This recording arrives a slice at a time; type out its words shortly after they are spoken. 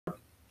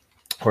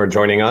who are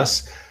joining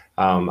us.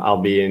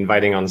 I'll be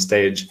inviting on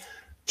stage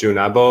Jun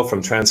Abo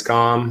from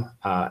Transcom,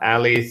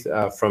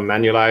 Alethea from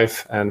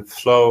Manulife, and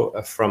Flo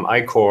from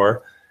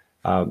iQor,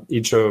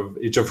 each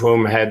of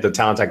whom had the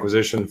talent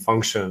acquisition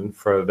function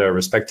for their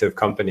respective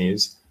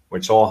companies,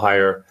 which all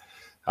hire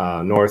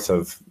north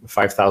of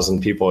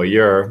 5,000 people a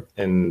year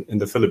in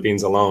the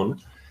Philippines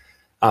alone.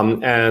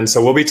 And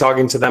so we'll be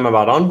talking to them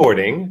about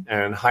onboarding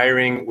and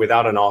hiring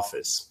without an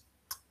office.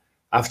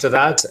 After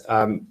that,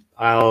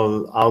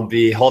 I'll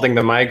be holding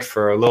the mic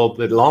for a little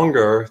bit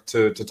longer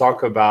to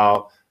talk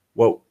about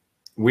what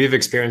we've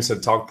experienced at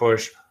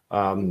TalkPush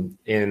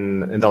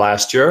in the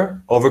last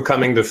year,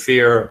 overcoming the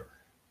fear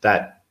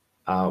that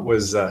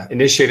was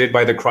initiated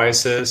by the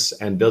crisis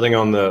and building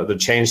on the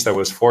change that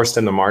was forced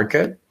in the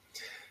market.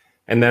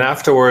 And then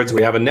afterwards,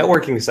 we have a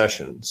networking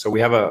session. So we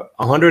have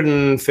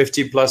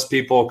 150 plus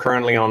people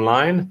currently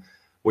online.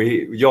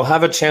 You'll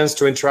have a chance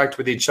to interact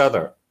with each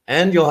other,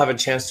 and you'll have a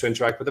chance to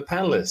interact with a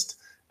panelist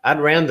at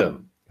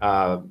random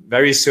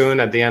very soon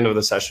at the end of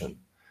the session.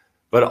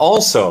 But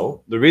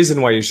also, the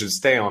reason why you should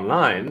stay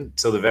online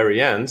till the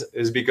very end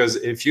is because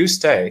if you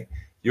stay,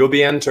 you'll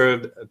be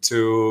entered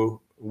to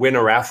win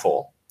a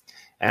raffle.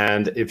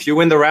 And if you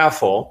win the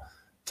raffle,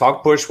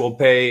 TalkPush will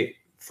pay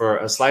for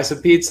a slice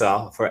of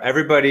pizza for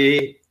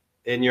everybody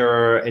in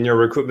your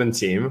recruitment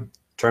team.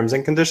 Terms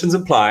and conditions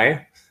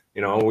apply.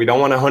 You know, we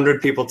don't want a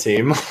 100 people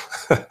team,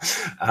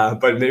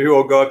 but maybe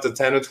we'll go up to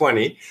 10 or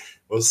 20.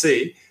 We'll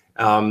see.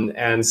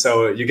 And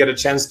so you get a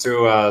chance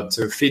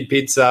to feed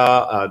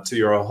pizza to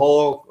your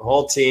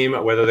whole team,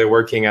 whether they're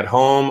working at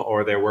home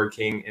or they're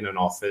working in an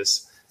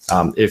office,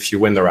 if you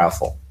win the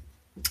raffle.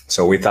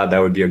 So we thought that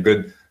would be a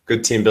good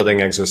team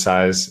building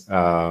exercise,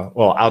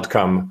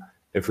 outcome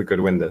if we could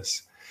win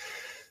this.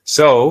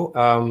 So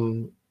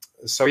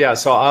as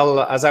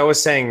I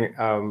was saying,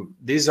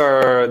 these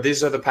are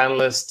the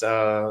panelists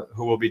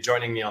who will be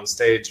joining me on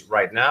stage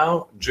right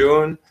now: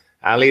 Jun,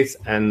 Alethea,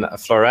 and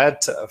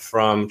Fleurette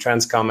from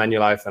Transcom,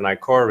 Manulife, and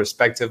iQor,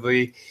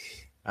 respectively.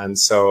 And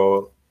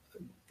so,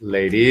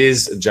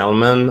 ladies,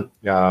 gentlemen,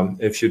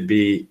 if you'd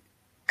be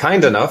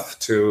kind enough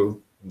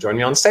to join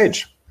me on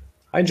stage.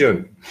 Hi,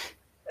 Jun.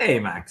 Hey,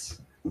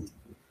 Max.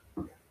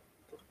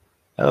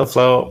 Hello,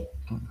 Flo.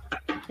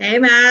 Hey,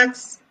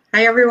 Max.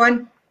 Hi,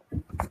 everyone.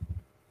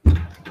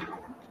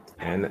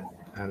 And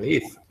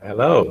Alethea,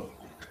 hello.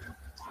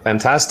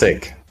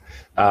 Fantastic.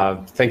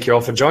 Thank you all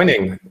for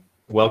joining.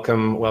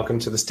 Welcome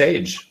to the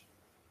stage.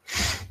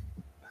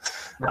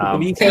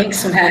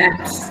 Thanks,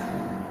 Max.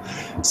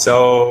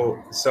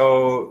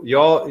 So you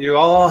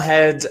all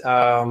had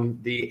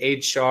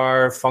the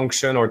HR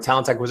function or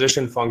talent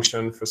acquisition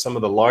function for some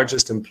of the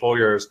largest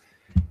employers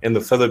in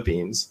the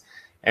Philippines,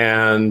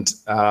 and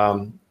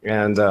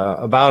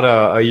about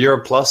a year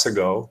plus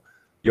ago,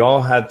 you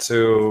all had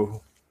to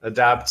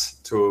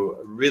adapt to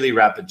really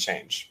rapid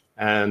change.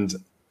 And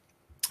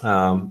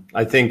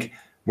I think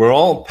we're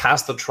all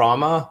past the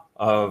trauma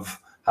of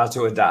how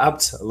to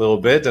adapt a little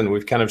bit, and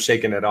we've kind of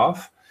shaken it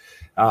off.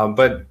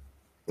 But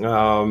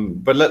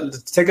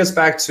let's take us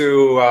back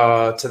to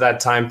that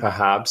time,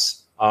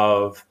 perhaps,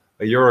 of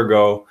a year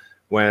ago,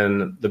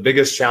 when the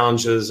biggest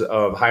challenges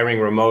of hiring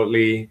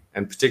remotely,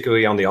 and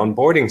particularly on the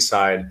onboarding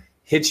side,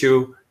 hit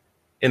you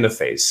in the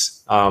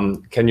face.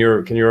 Can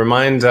you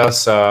remind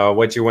us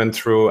what you went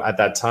through at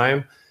that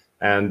time?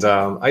 And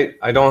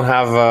I don't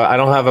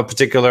have a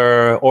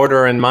particular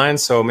order in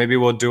mind, so maybe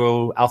we'll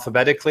do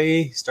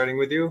alphabetically, starting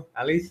with you,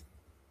 Alethea.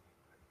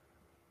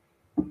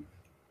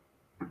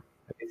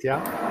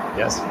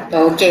 Yes.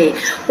 Okay.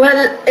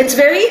 Well,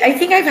 I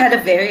think I've had a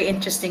very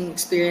interesting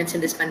experience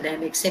in this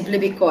pandemic, simply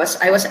because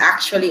I was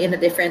actually in a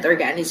different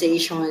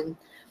organization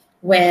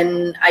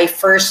when I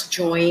first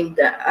joined,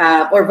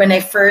 or when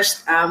I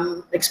first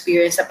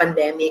experienced a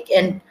pandemic.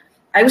 And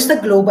I was the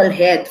global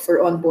head for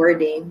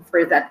onboarding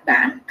for that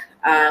bank.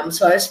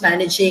 So I was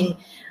managing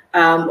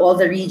all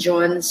the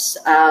regions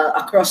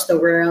across the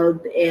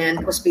world,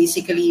 and was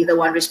basically the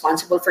one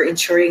responsible for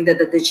ensuring that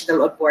the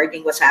digital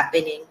onboarding was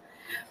happening.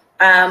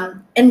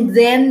 And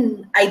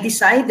then I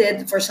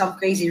decided, for some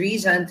crazy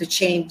reason, to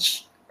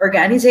change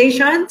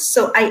organizations.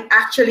 So I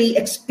actually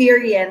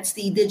experienced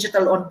the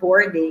digital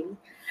onboarding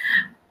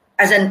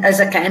as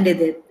a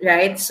candidate,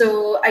 right?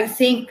 So I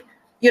think,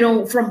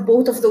 from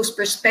both of those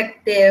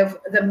perspectives,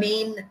 the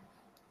main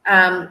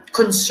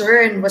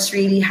concern was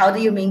really, how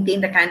do you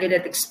maintain the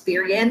candidate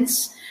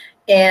experience?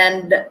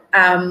 And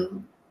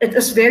it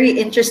was very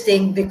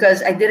interesting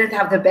because I didn't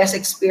have the best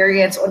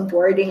experience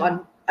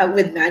onboarding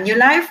with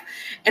Manulife,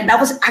 and that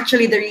was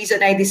actually the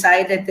reason I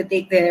decided to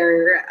take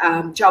their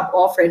job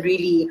offer and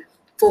really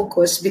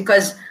focus,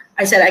 because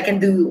I said I can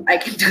do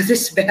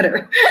this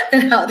better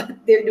than how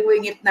they're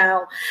doing it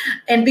now.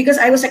 And because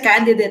I was a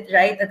candidate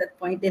right at that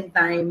point in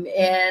time,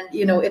 and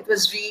it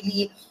was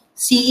really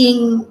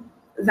seeing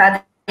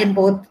that in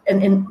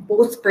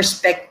both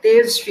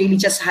perspectives really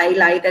just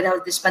highlighted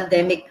how this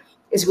pandemic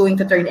is going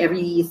to turn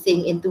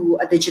everything into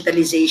a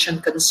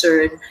digitalization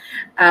concern,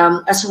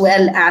 as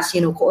well as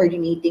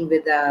coordinating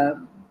with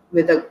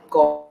the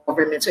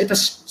government. So it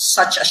was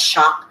such a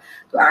shock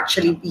to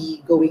actually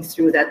be going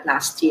through that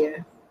last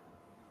year.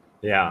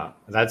 Yeah,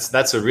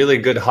 that's a really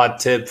good hot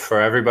tip for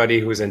everybody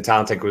who's in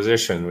talent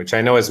acquisition, which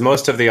I know is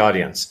most of the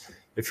audience.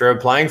 If you're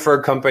applying for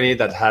a company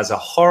that has a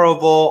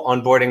horrible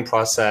onboarding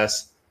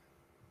process,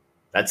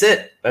 that's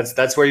it.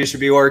 That's where you should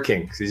be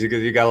working, because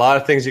you got a lot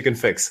of things you can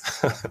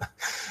fix.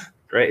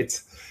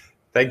 Great,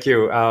 thank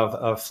you,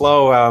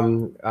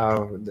 Flo.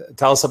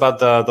 Tell us about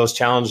those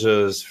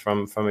challenges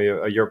from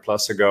a year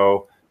plus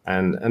ago,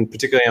 and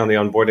particularly on the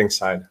onboarding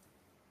side.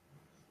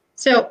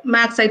 So,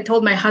 Max, I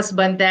told my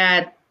husband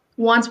that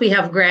once we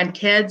have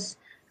grandkids,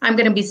 I'm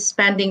going to be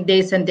spending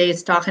days and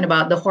days talking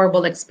about the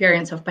horrible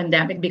experience of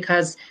pandemic,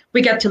 because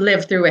we get to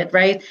live through it,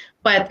 right?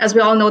 But as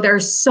we all know, there are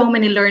so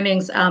many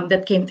learnings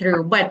that came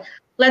through. But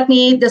let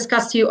me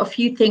discuss to you a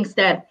few things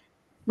that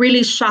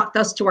really shocked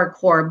us to our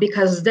core,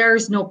 because there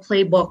is no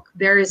playbook,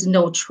 there is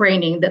no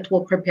training that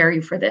will prepare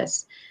you for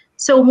this.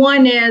 So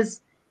one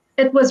is,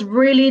 it was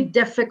really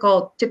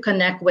difficult to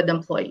connect with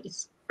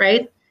employees,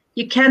 right?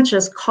 You can't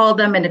just call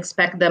them and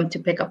expect them to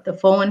pick up the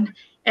phone.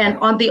 And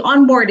on the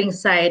onboarding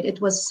side, it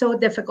was so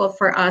difficult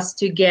for us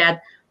to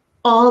get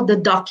all the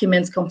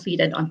documents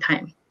completed on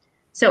time.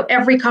 So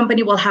every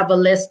company will have a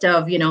list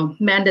of,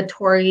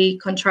 mandatory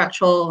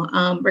contractual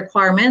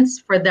requirements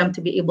for them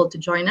to be able to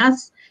join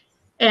us.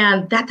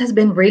 And that has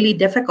been really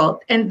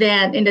difficult. And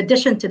then in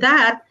addition to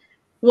that,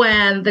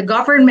 when the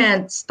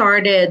government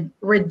started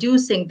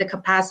reducing the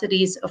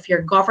capacities of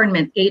your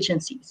government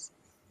agencies,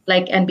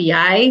 like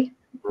NBI,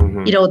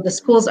 the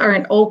schools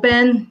aren't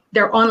open,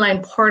 their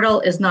online portal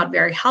is not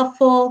very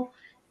helpful.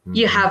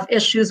 You have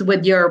issues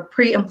with your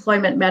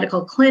pre-employment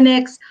medical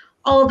clinics.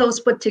 All those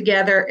put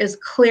together is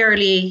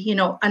clearly,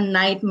 a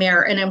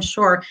nightmare. And I'm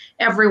sure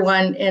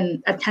everyone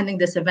in attending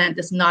this event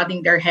is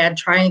nodding their head,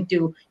 trying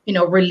to,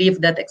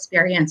 relieve that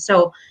experience.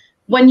 So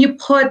when you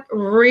put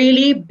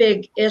really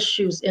big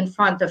issues in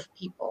front of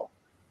people,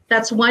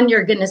 that's when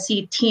you're going to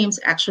see teams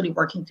actually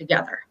working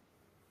together.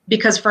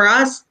 Because for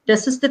us,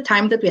 this is the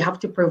time that we have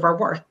to prove our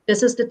worth.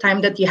 This is the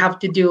time that you have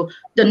to do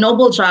the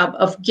noble job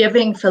of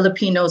giving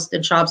Filipinos the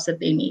jobs that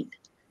they need.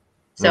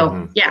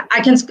 So yeah,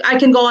 I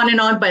can go on and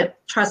on,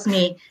 but trust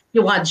me,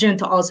 you want Jun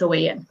to also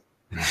weigh in.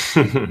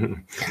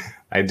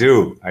 I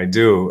do.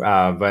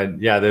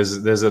 But yeah,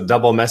 there's a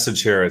double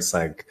message here. It's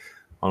like,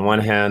 on one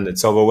hand,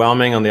 it's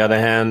overwhelming. On the other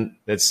hand,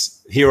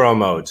 it's hero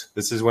mode.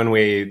 This is when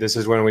we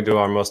do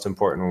our most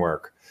important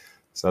work.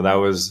 So that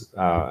was,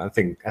 I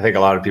think a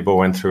lot of people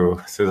went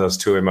through those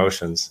two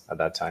emotions at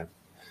that time.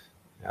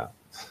 Yeah,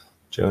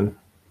 Jun.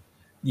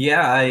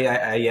 Yeah,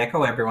 I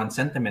echo everyone's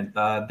sentiment.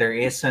 There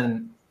is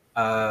an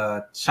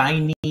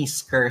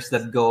Chinese curse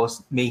that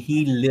goes, "May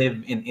he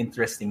live in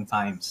interesting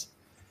times."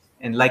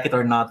 And like it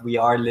or not, we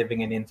are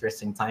living in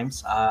interesting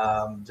times.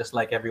 Just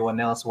like everyone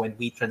else, when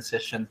we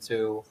transitioned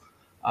to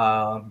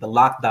the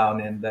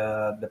lockdown and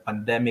the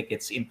pandemic,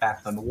 its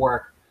impact on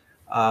work.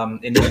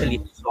 Initially,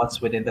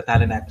 thoughts within the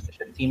talent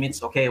acquisition team,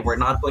 it's okay, we're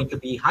not going to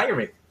be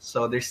hiring,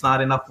 so there's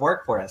not enough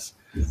work for us.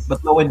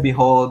 But lo and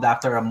behold,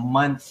 after a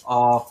month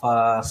of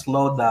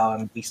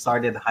slowdown, we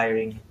started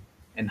hiring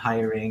and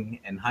hiring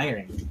and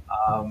hiring.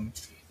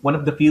 One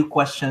of the few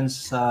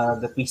questions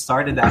that we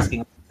started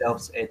asking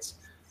ourselves, it's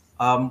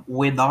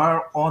with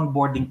our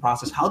onboarding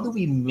process, how do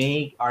we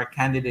make our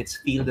candidates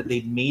feel that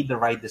they've made the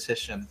right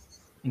decision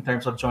in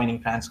terms of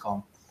joining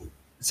Transcom?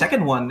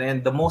 Second one,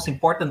 and the most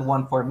important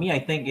one for me, I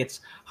think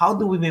it's how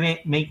do we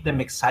make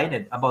them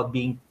excited about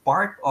being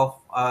part of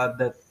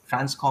the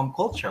Transcom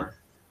culture?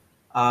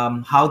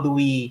 How do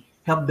we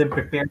help them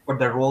prepare for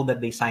the role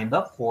that they signed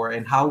up for,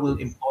 and how will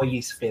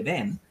employees fit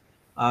in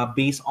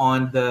based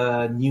on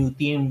the new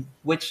team,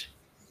 which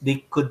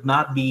they could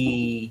not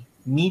be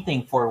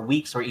meeting for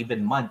weeks or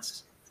even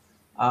months?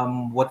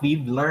 What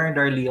we've learned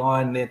early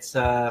on, it's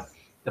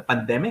the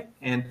pandemic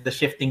and the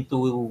shifting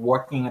to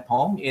working at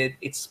home.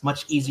 It's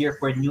much easier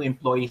for new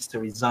employees to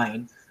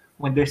resign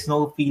when there's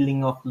no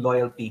feeling of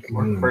loyalty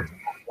or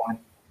personal bond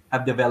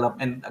have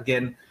developed. And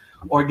again,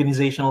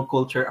 organizational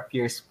culture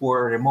appears poor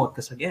or remote,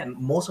 because again,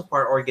 most of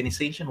our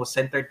organization was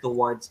centered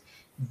towards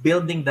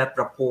building that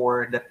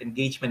rapport, that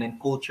engagement and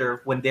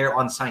culture when they're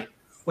on site,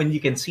 when you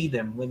can see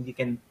them, when you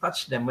can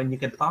touch them, when you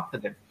can talk to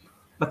them.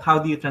 But how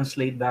do you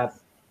translate that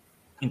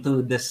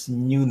into this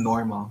new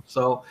normal?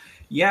 So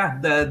yeah,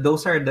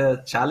 those are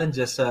the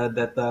challenges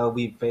that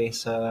we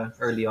face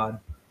early on.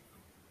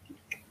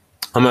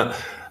 I'm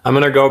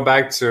gonna go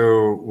back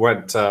to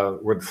what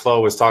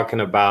Flo was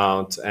talking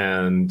about,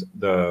 and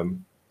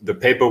the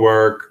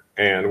paperwork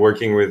and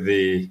working with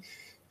the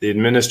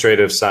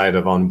administrative side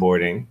of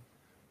onboarding.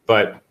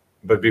 But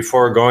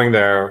before going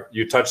there,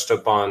 you touched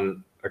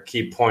upon a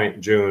key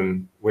point,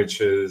 Jun, which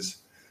is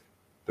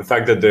the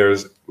fact that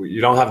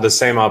you don't have the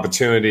same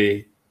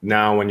opportunity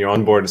now when you're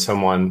on board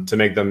someone to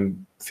make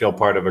them feel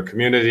part of a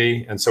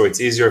community, and so it's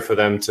easier for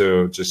them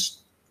to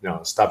just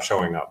stop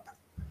showing up.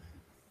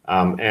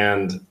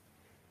 And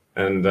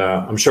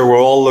I'm sure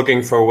we're all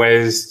looking for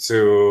ways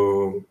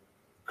to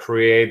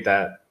create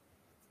that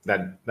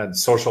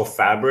social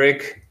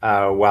fabric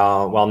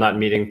while not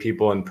meeting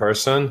people in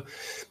person.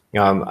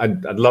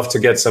 I'd love to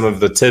get some of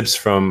the tips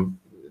from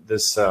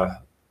this,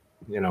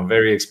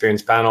 very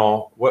experienced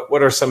panel.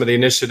 What are some of the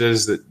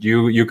initiatives that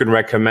you can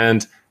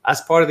recommend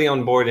as part of the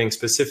onboarding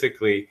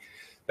specifically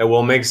that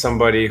will make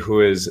somebody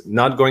who is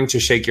not going to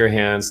shake your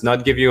hands,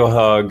 not give you a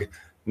hug,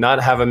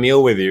 not have a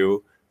meal with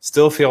you,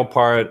 still feel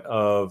part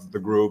of the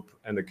group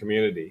and the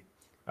community?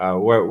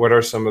 What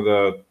are some of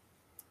the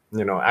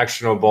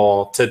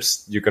actionable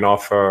tips you can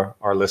offer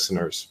our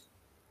listeners,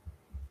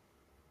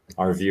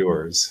 our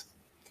viewers?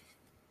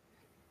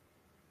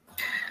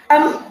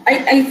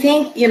 I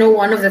think,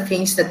 one of the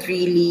things that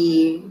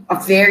really a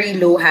very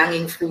low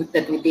hanging fruit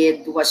that we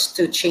did was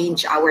to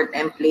change our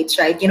templates,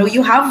 right?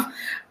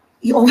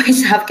 You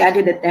always have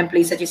candidate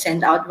templates that you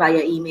send out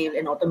via email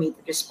and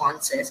automated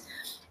responses.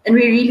 And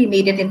we really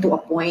made it into a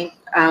point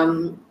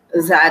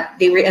that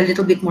they were a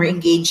little bit more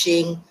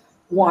engaging,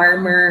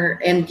 warmer,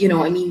 and,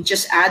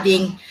 just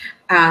adding,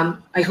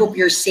 I hope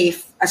you're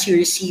safe as you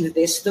receive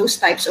this, those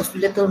types of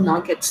little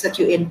nuggets that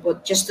you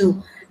input just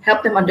to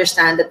help them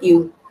understand that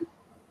you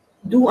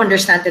do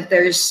understand that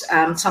there's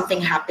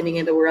something happening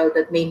in the world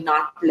that may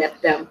not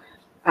let them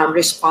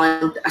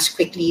respond as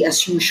quickly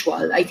as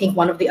usual. I think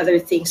one of the other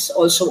things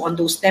also on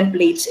those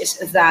templates is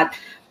that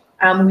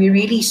we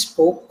really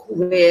spoke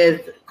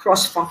with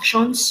cross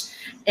functions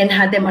and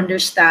had them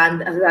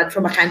understand that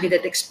from a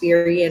candidate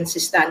experience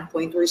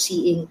standpoint, we're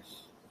seeing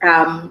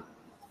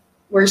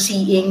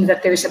that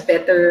there's a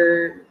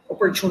better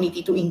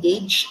opportunity to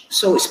engage.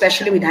 So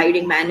especially with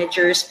hiring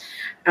managers,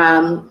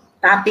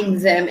 tapping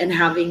them and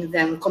having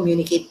them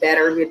communicate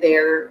better with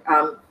their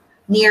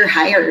near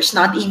hires,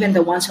 not even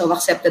the ones who have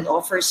accepted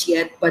offers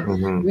yet, but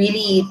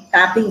really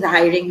tapping the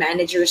hiring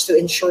managers to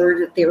ensure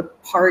that they're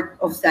part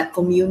of that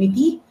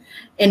community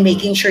and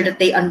making sure that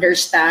they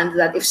understand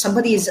that if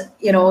somebody is,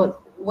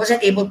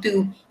 wasn't able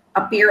to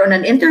appear on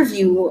an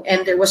interview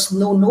and there was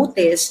no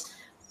notice,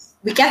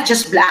 we can't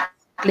just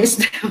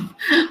blacklist them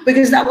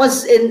because that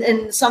was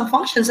in some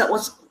functions, that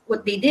was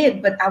what they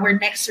did. But our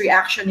next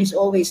reaction is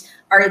always,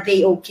 are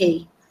they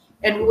okay?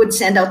 And we would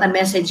send out a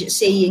message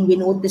saying, we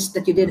noticed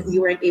that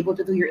you weren't able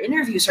to do your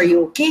interviews. Are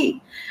you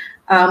okay?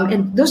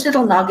 And those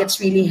little nuggets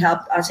really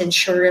helped us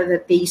ensure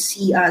that they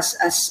see us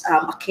as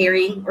a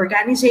caring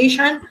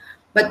organization.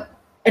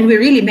 And we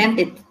really meant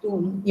it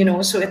too,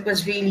 so it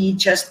was really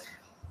just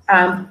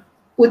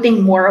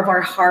putting more of our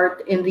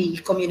heart in the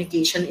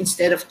communication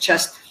instead of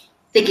just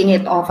taking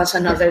it off as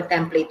another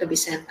template to be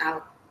sent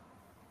out.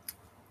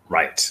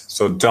 Right.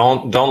 So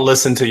don't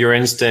listen to your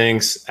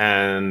instincts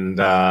and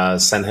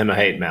send him a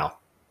hate mail.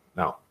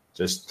 No,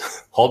 just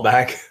hold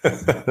back.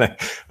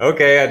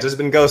 Okay, I've just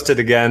been ghosted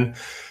again.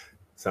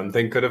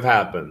 Something could have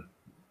happened.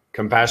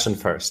 Compassion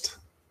first.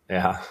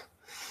 Yeah,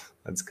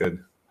 that's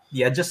good.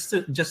 Yeah, just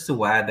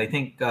to add, I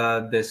think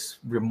this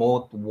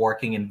remote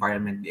working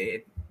environment,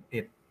 it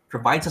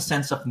provides a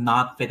sense of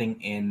not fitting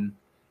in.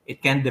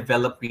 It can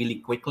develop really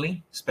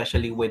quickly,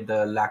 especially with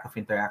the lack of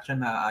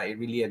interaction. I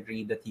really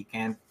agree that you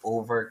can't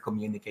over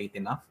communicate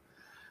enough.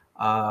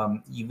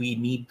 We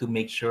need to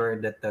make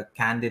sure that the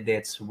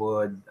candidates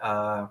would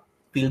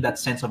feel that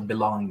sense of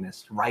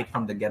belongingness right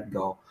from the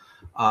get-go.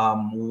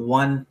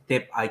 One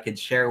tip I could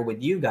share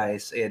with you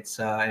guys,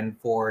 and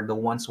for the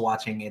ones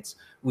watching,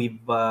 we've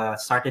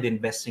started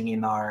investing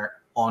in our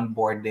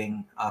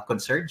onboarding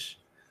concierge.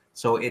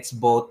 So it's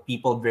both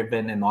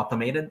people-driven and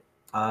automated.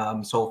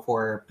 So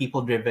for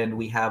people-driven,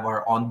 we have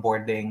our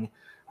onboarding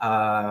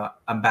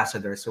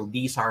ambassadors. So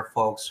these are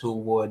folks who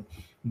would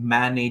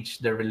manage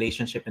the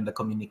relationship and the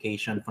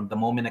communication from the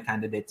moment a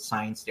candidate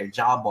signs their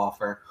job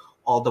offer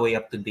all the way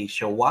up to they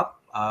show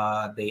up.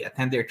 They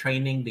attend their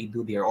training, they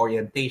do their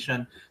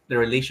orientation, the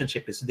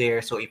relationship is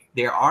there. So if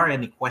there are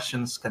any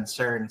questions,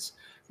 concerns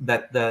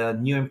that the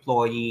new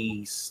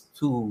employees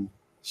too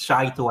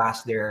shy to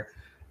ask their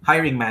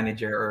hiring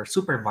manager or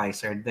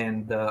supervisor,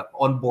 then the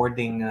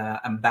onboarding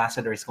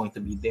ambassador is going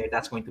to be there.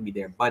 That's going to be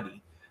their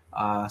buddy.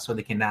 So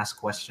they can ask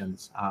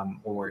questions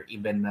or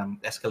even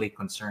escalate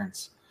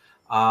concerns.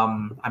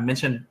 I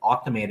mentioned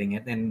automating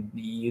it, and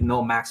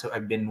Max,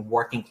 I've been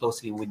working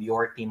closely with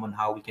your team on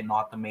how we can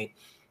automate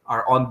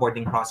our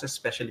onboarding process,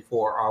 especially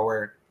for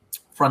our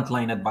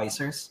frontline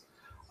advisors.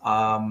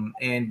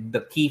 And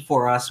the key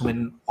for us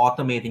when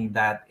automating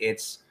that,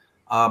 it's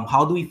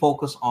how do we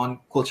focus on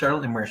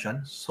cultural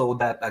immersion so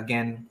that,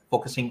 again,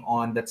 focusing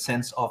on that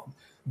sense of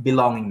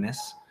belongingness,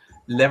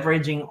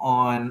 leveraging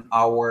on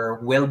our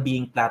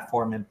well-being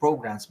platform and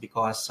programs,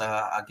 because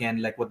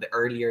again, like what the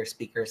earlier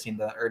speakers in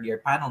the earlier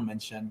panel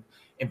mentioned,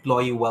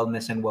 employee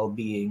wellness and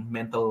well-being,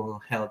 mental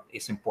health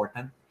is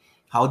important.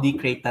 How do you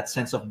create that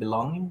sense of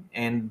belonging?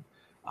 And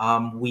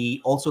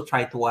we also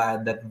try to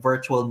add that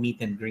virtual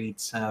meet and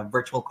greets,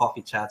 virtual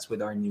coffee chats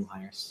with our new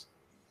hires.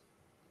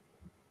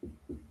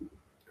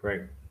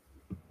 Great.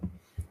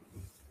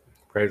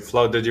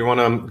 Flo, did you want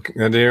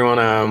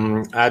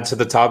to add to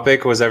the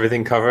topic? Was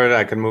everything covered?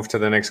 I can move to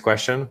the next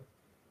question.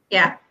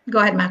 Yeah, go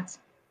ahead, Max.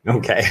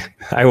 Okay,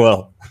 I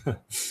will.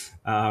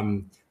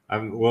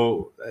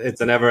 Well,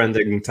 it's a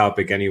never-ending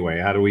topic anyway.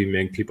 How do we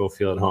make people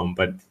feel at home?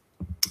 But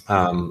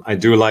I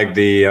do like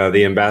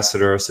the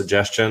ambassador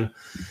suggestion.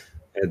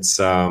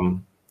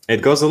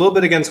 It goes a little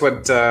bit against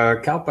what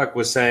Kalpak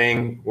was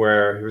saying,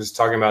 where he was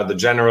talking about the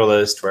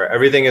generalist, where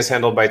everything is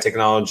handled by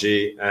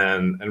technology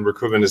and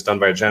recruitment is done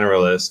by a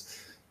generalist.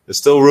 There's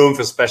still room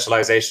for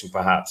specialization,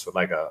 perhaps, with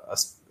like a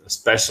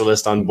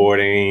specialist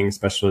onboarding,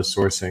 specialist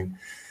sourcing.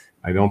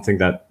 I don't think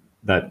that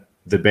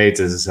debate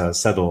is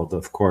settled,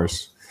 of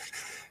course.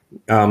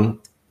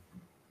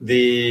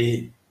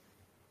 We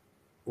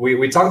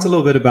talked a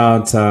little bit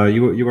about,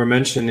 you were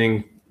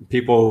mentioning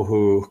people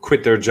who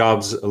quit their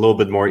jobs a little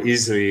bit more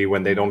easily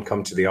when they don't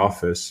come to the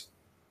office.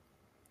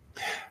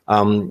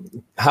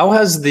 How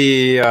has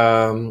the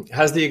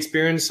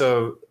experience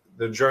of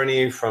the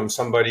journey from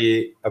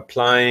somebody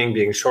applying,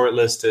 being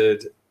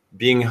shortlisted,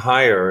 being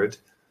hired,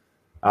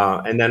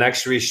 and then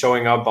actually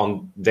showing up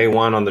on day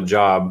one on the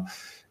job,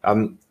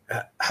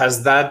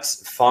 has that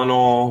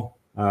funnel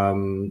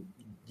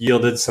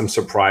yielded some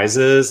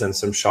surprises and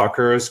some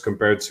shockers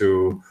compared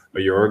to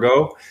a year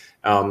ago?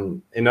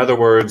 In other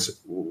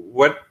words,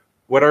 what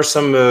are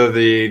some of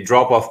the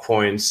drop-off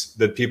points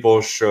that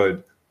people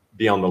should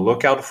be on the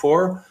lookout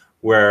for,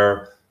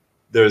 where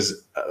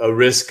there's a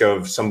risk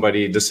of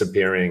somebody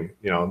disappearing,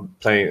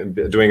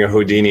 doing a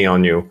Houdini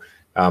on you?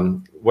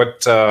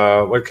 What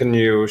can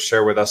you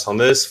share with us on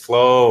this,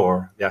 Flo?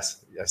 Or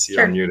yes,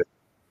 you're unmuted.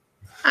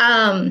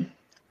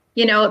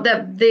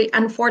 The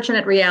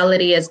unfortunate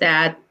reality is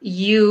that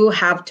you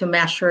have to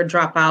measure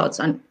dropouts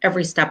on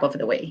every step of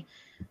the way.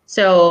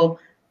 So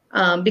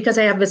because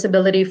I have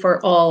visibility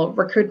for all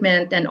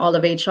recruitment and all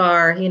of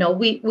HR,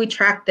 we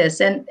track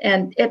this, and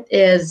it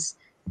is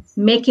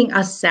making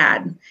us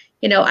sad.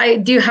 I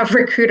do have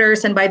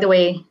recruiters, and by the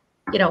way,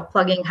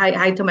 plugging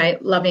hi to my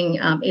loving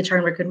HR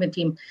and recruitment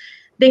team.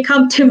 They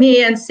come to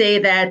me and say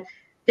that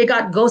they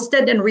got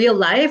ghosted in real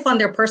life, on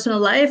their personal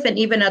life, and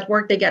even at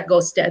work they get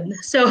ghosted.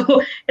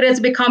 So it is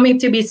becoming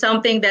to be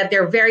something that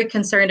they're very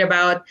concerned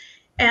about.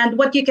 And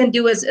what you can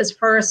do is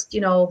first,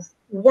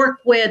 work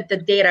with the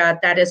data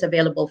that is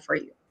available for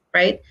you,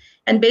 right?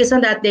 And based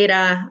on that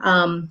data,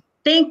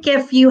 think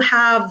if you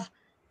have.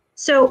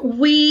 So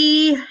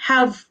we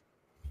have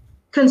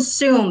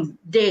consumed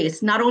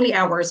days, not only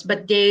hours,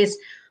 but days,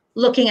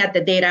 looking at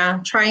the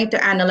data, trying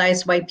to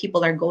analyze why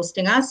people are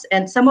ghosting us.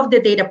 And some of the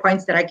data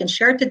points that I can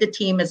share to the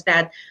team is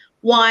that,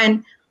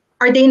 one,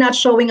 are they not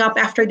showing up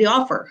after the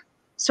offer?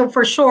 So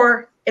for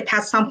sure, it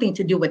has something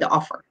to do with the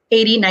offer,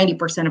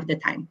 80-90% of the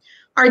time.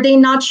 Are they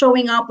not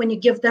showing up when you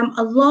give them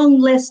a long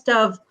list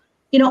of,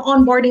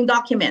 onboarding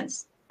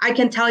documents? I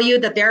can tell you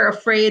that they're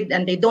afraid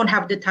and they don't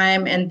have the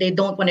time and they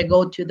don't want to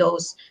go to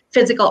those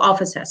physical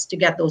offices to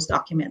get those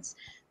documents.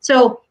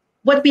 So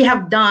what we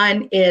have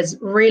done is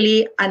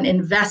really an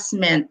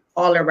investment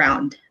all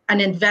around, an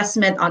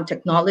investment on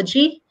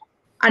technology,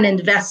 an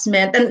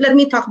investment. And let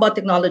me talk about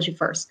technology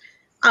first.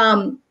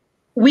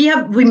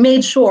 We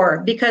made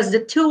sure, because the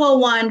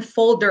 201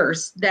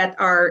 folders that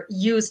are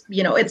used,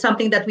 it's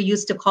something that we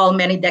used to call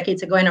many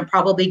decades ago, and I'm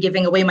probably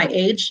giving away my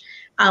age.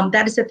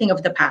 That is a thing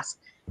of the past.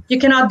 You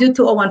cannot do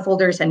 201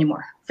 folders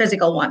anymore,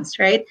 physical ones,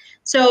 right?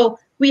 So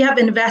we have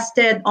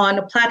invested on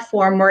a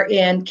platform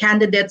wherein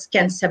candidates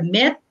can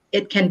submit.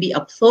 It can be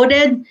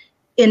uploaded,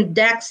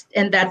 indexed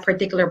in that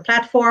particular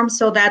platform,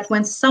 so that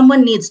when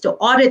someone needs to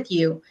audit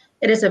you,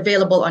 it is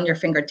available on your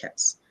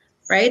fingertips,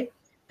 right?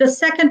 The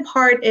second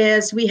part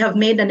is we have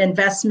made an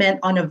investment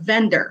on a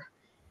vendor.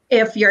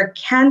 If your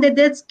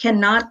candidates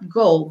cannot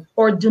go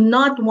or do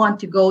not want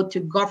to go to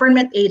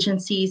government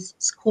agencies,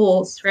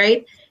 schools,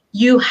 right,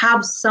 you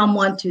have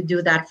someone to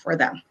do that for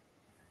them.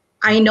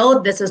 I know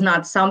this is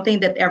not something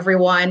that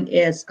everyone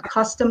is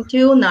accustomed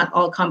to. Not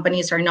all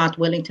companies are not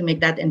willing to make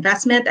that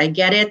investment. I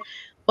get it.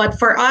 But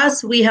for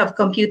us, we have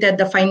computed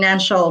the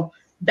financial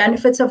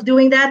benefits of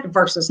doing that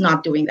versus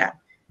not doing that.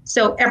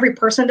 So every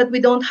person that we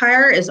don't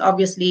hire is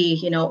obviously,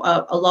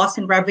 a loss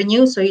in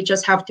revenue. So you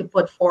just have to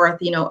put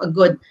forth, a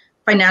good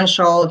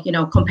financial,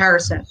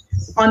 comparison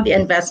on the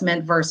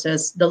investment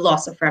versus the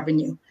loss of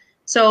revenue.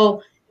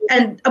 So,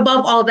 and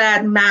above all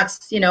that,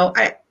 Max,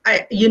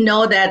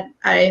 that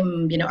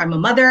I'm a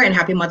mother, and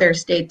happy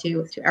Mother's Day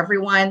to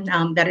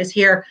everyone that is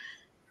here.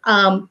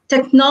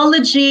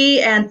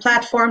 Technology and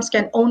platforms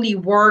can only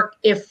work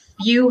if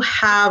you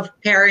have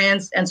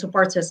parents and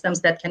support systems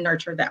that can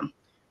nurture them,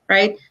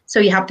 right? So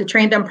you have to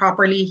train them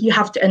properly. You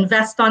have to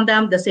invest on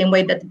them the same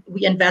way that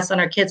we invest on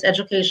our kids'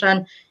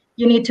 education.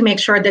 You need to make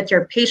sure that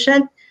you're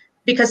patient,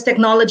 because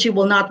technology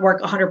will not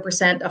work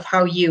 100% of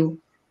how you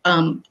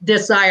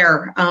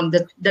desire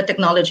the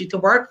technology to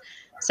work.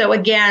 So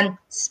again,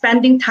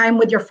 spending time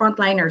with your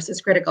frontliners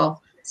is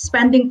critical.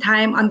 Spending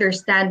time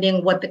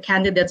understanding what the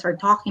candidates are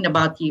talking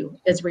about you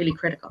is really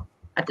critical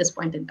at this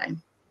point in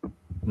time.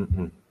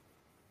 Mm-hmm.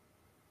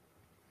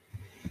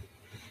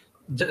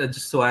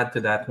 Just to add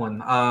to that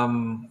one,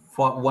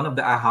 for one of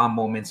the aha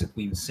moments that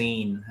we've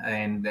seen,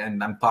 and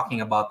I'm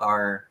talking about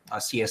our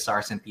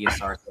CSRs and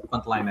PSRs,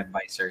 frontline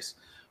advisors,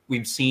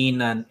 we've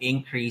seen an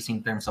increase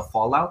in terms of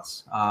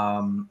fallouts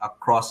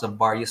across the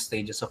various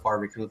stages of our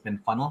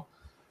recruitment funnel.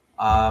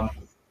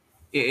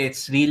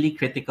 it's really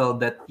critical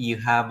that you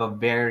have a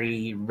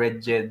very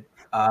rigid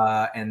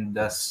and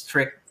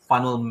strict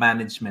funnel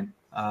management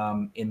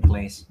in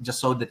place, just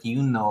so that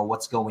you know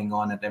what's going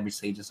on at every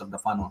stages of the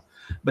funnel.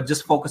 But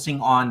just focusing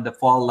on the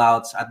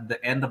fallouts at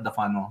the end of the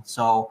funnel.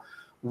 So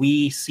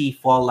we see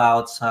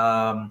fallouts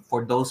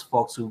for those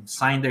folks who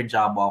signed their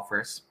job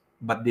offers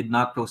but did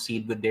not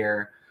proceed with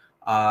their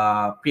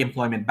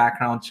pre-employment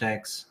background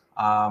checks.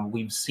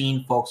 We've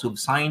seen folks who've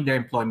signed their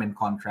employment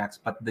contracts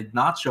but did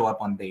not show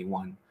up on day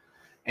one.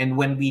 And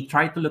when we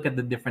try to look at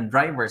the different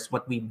drivers,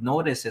 what we've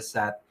noticed is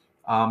that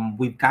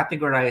we've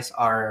categorized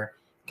our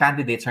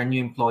candidates, our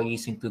new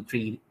employees, into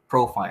three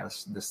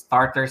profiles: the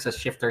starters, the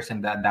shifters,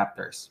 and the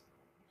adapters.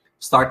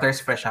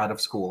 Starters, fresh out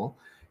of school.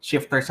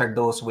 Shifters are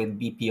those with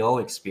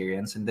BPO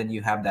experience. And then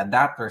you have the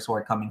adapters who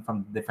are coming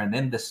from different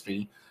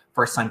industry,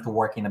 first time to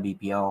work in a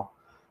BPO.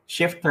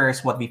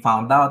 Shifters, what we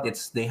found out,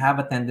 it's they have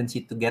a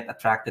tendency to get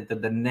attracted to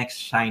the next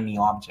shiny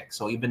object.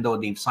 So even though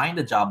they've signed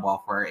a job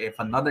offer, if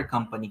another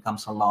company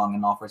comes along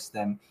and offers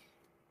them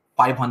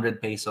 500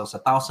 pesos,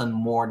 1,000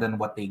 more than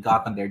what they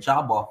got on their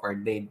job offer,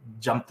 they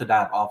jump to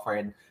that offer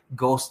and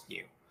ghost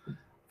you.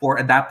 For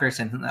adapters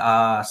and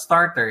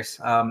starters,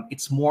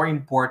 it's more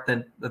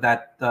important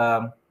that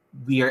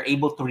we are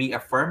able to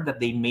reaffirm that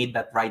they made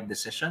that right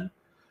decision.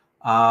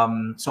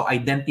 So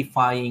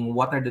identifying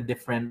what are the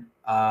different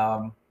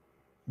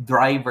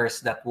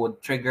drivers that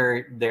would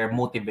trigger their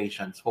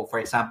motivations. So for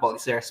example,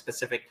 is there a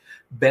specific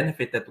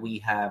benefit that we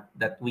have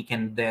that we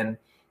can then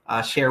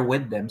share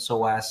with them,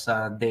 so as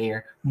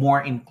they're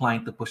more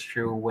inclined to push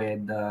through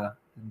with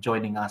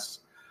joining us?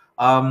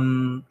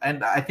 And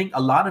I think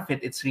a lot of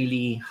it's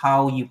really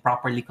how you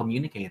properly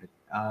communicate it,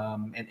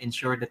 and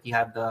ensure that you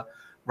have the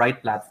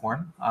right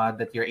platform,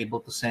 that you're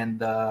able to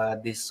send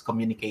these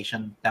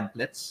communication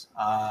templates,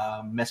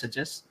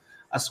 messages,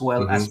 as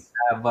well as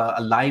have a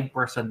live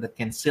person that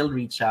can still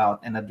reach out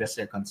and address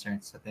their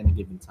concerns at any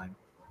given time.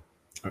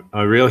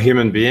 A real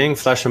human being,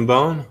 flesh and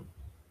bone.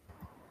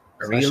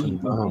 Flesh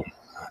and bone.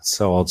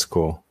 So old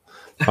school.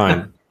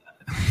 Fine.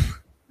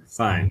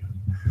 Fine.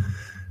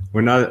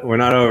 We're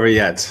not over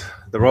yet.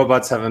 The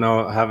robots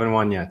haven't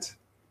won yet.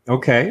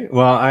 Okay.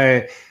 Well,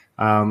 I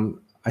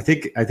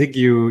think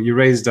you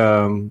raised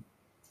an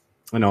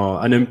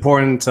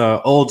important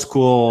old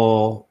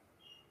school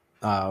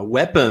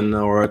weapon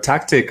or a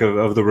tactic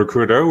of the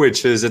recruiter,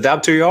 which is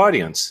adapt to your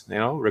audience.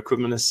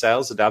 Recruitment is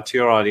sales. Adapt to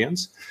your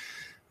audience.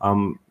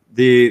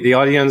 The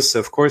audience,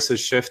 of course,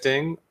 is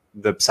shifting.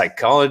 The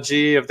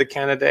psychology of the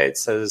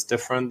candidates is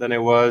different than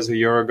it was a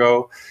year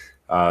ago.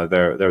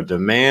 Their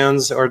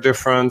demands are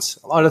different.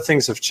 A lot of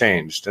things have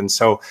changed. And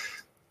so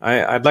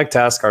I'd like to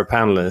ask our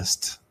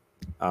panelists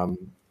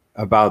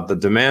about the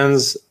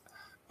demands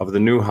of the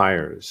new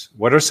hires.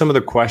 What are some of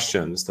the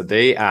questions that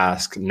they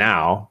ask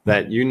now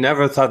that you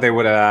never thought they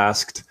would have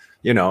asked,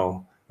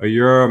 a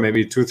year or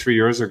maybe 2-3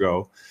 years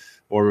ago?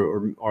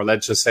 Or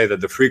let's just say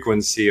that the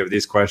frequency of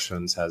these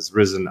questions has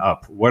risen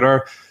up. What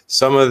are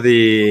some of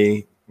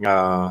the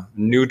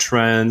new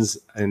trends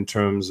in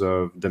terms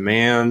of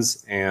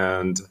demands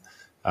and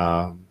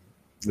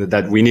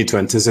that we need to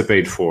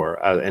anticipate for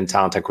in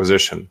talent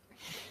acquisition?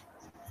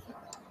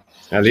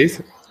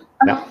 Alethea?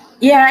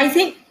 Yeah, I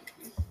think,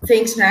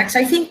 thanks, Max.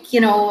 I think,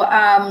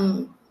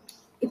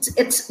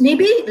 it's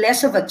maybe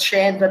less of a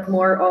trend, but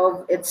more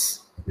of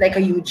it's like a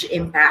huge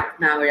impact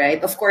now,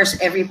 right? Of course,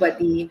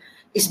 everybody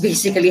is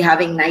basically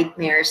having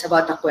nightmares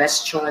about the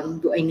question,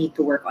 do I need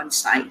to work on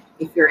site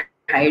if you're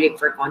hiring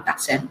for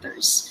contact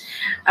centers?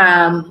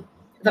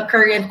 The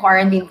current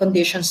quarantine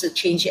conditions that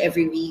change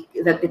every week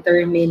that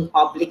determine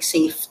public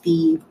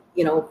safety,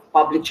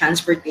 public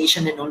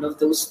transportation and all of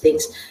those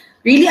things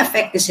really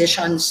affect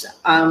decisions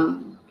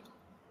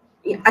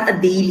at a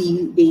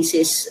daily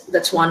basis.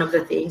 That's one of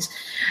the things.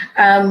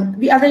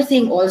 The other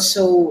thing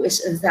also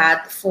is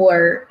that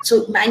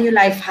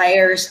Manulife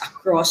hires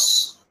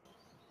across,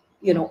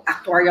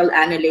 actuarial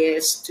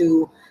analysts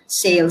to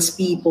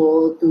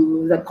salespeople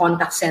to the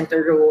contact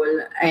center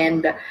role.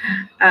 And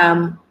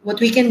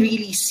what we can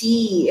really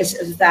see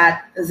is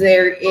that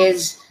there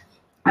is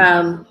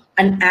an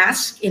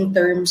ask in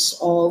terms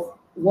of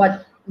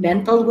what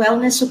mental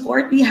wellness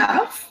support we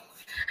have.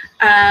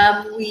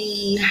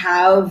 We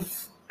have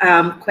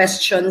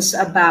questions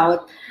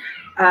about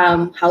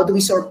how do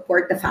we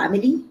support the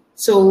family.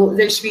 So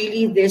there's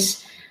really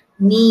this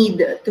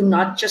need to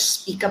not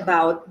just speak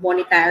about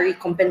monetary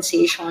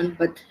compensation,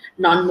 but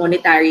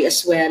non-monetary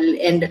as well.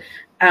 And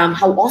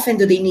how often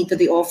do they need to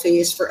the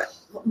office? For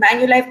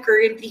Manulife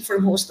currently, for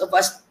most of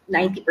us,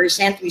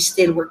 90%, we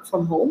still work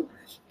from home.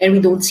 And we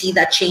don't see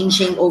that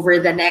changing over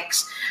the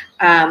next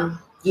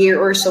year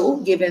or so,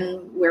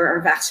 given where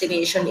our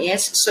vaccination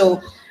is.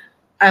 So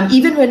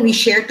even when we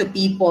share to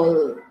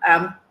people,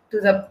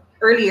 to the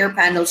earlier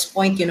panel's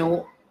point,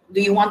 do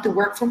you want to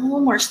work from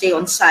home or stay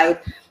on site?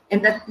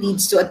 And that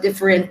leads to a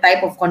different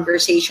type of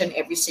conversation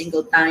every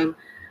single time.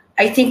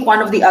 I think one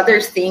of the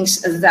other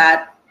things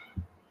that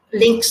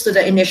links to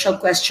the initial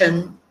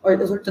question or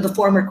to the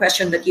former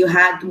question that you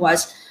had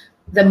was,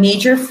 the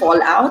major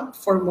fallout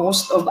for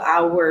most of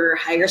our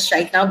hires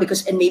right now,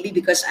 and maybe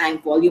because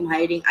I'm volume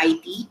hiring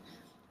IT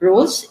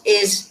roles,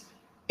 is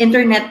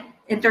internet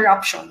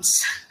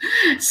interruptions.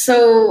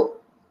 So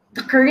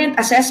the current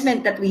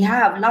assessment that we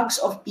have logs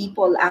of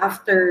people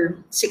after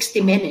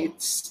 60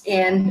 minutes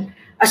and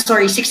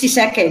 60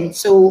 seconds.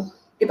 So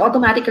it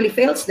automatically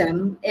fails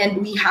them,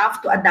 and we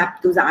have to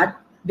adapt to that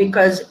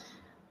because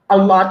a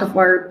lot of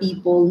our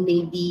people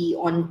may be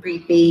on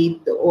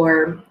prepaid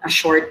or a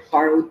short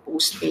borrowed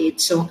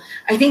postpaid. So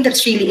I think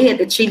that's really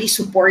it. It's really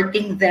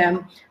supporting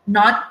them,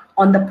 not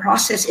on the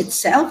process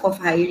itself of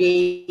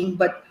hiring,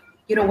 but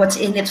what's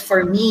in it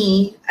for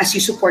me as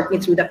you support me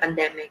through the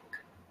pandemic.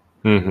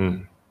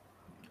 Mm-hmm.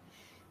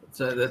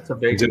 So that's a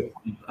very good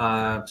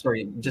point.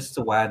 Sorry, just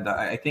to add,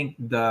 I think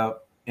the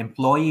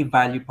employee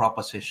value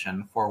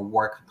proposition for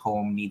work at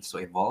home needs to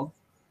evolve.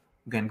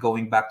 Again,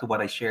 going back to what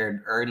I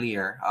shared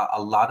earlier,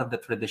 a lot of the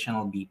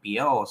traditional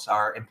BPOs,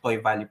 our employee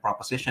value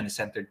proposition is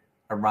centered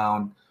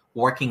around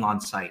working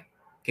on site.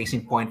 Case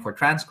in point, for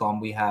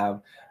Transcom, we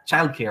have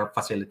childcare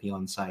facility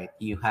on site.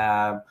 You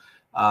have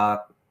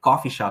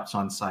coffee shops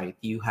on site.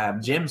 You have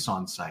gyms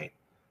on site.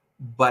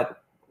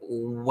 But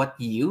what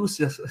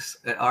use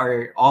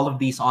are all of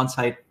these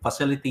on-site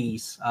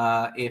facilities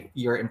if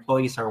your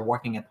employees are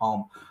working at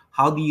home?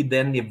 How do you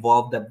then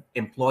evolve the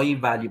employee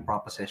value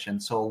proposition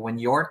so when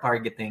you're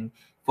targeting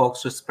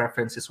folks whose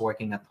preference is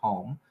working at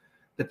home,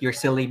 that you're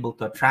still able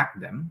to attract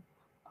them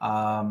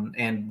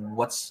and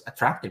what's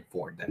attractive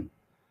for them?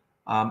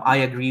 I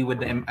agree with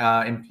the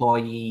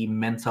employee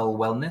mental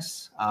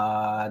wellness.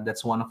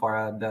 That's one of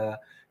the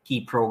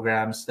key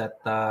programs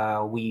that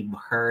we've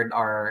heard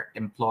our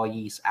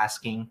employees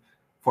asking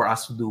for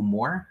us to do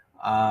more.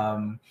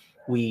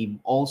 We've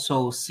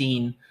also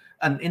seen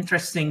an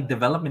interesting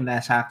development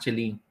that's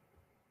actually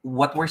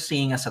what we're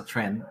seeing as a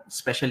trend,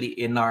 especially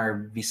in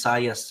our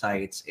Visayas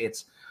sites.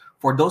 It's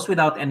for those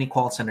without any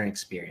call center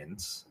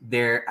experience,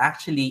 they're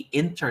actually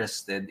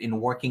interested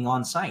in working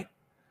on site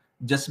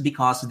just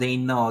because they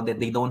know that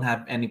they don't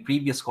have any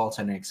previous call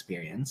center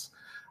experience.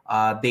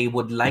 They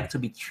would like to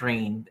be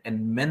trained and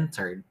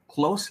mentored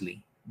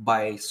closely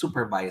by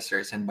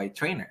supervisors and by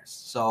trainers.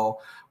 So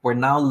we're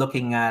now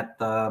looking at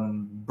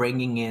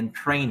bringing in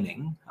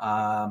training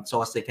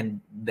so as they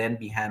can then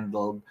be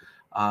handled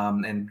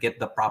and get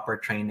the proper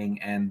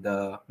training and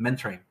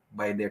mentoring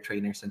by their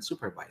trainers and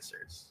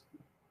supervisors.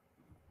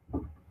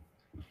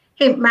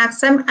 Hey,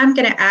 Max, I'm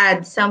going to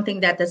add something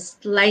that is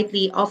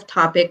slightly off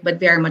topic, but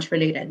very much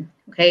related.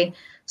 Okay.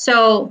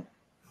 So,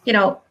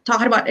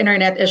 talking about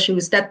internet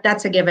issues,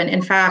 that's a given.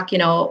 In fact,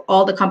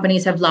 all the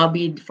companies have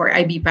lobbied for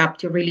IBPAP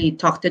to really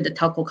talk to the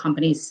telco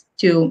companies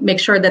to make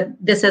sure that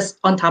this is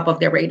on top of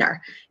their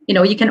radar.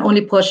 You can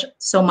only push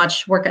so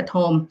much work at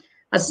home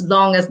as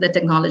long as the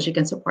technology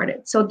can support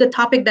it. So the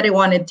topic that I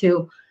wanted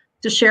to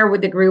share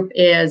with the group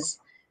is,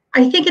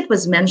 I think it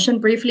was mentioned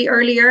briefly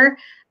earlier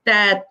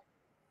that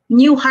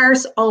new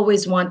hires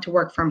always want to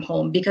work from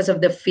home because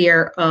of the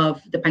fear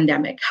of the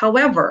pandemic.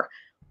 However,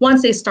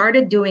 once they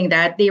started doing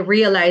that, they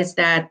realized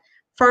that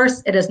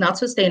first, it is not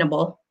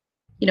sustainable,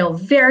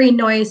 very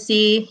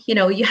noisy.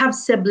 You have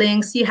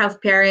siblings, you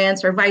have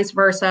parents or vice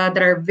versa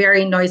that are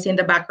very noisy in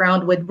the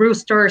background with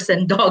roosters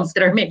and dogs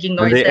that are making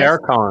noises.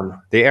 And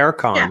the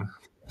aircon.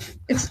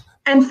 Yeah.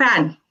 And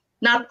fan,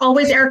 not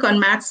always aircon,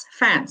 Max,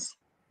 fans,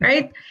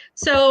 right?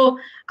 So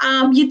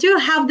you do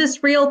have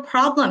this real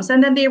problems.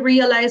 And then they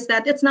realize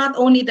that it's not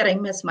only that I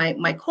miss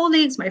my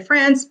colleagues, my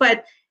friends,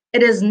 but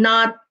it is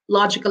not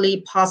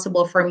logically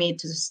possible for me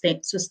to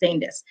sustain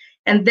this.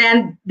 And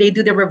then they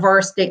do the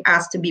reverse. They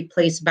ask to be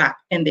placed back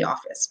in the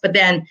office. But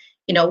then,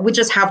 we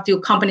just have to,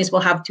 companies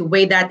will have to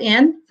weigh that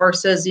in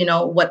versus,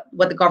 what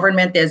the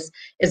government is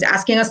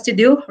asking us to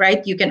do,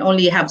 right? You can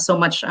only have so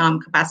much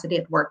capacity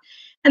at work.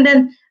 And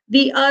then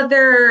the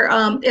other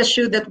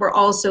issue that we're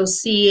also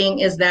seeing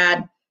is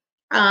that,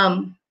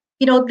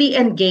 the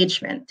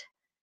engagement.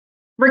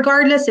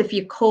 Regardless if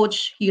you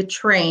coach, you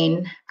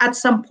train, at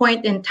some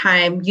point in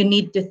time, you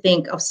need to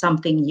think of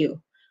something new,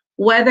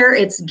 whether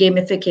it's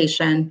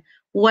gamification,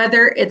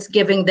 whether it's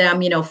giving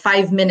them,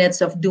 5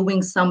 minutes of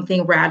doing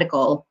something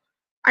radical.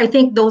 I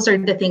think those are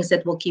the things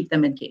that will keep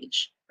them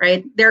engaged,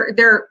 right?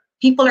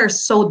 People are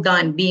so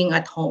done being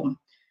at home,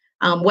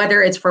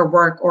 whether it's for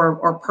work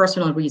or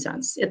personal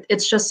reasons.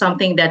 It's just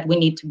something that we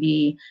need to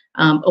be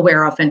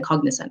aware of and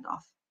cognizant of.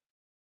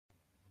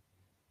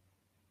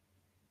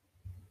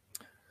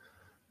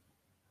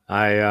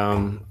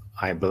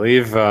 I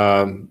believe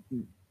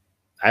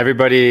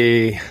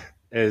everybody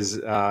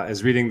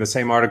is reading the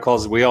same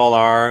articles we all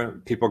are.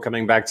 People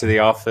coming back to the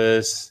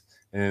office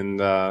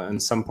in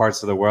some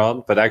parts of the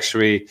world, but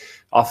actually,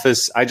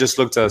 I just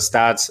looked at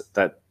stats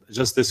that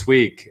just this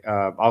week,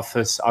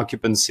 office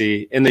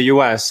occupancy in the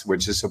US,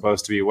 which is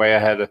supposed to be way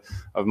ahead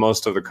of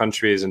most of the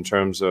countries in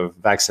terms of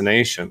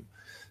vaccination,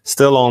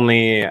 still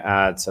only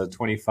at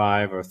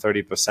 25 or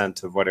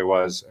 30% of what it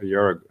was a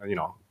year,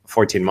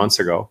 14 months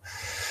ago.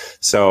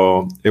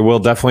 So it will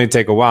definitely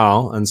take a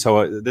while. And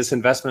so this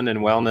investment in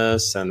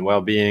wellness and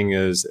well-being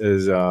is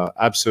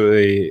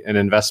absolutely an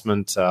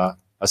investment, a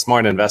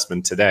smart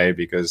investment today,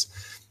 because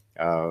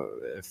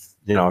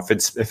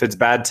if it's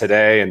bad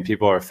today and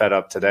people are fed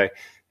up today,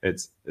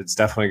 it's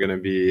definitely going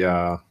to be.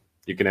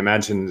 You can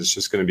imagine it's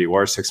just going to be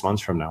worse 6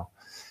 months from now.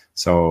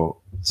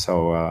 So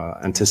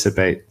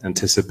anticipate.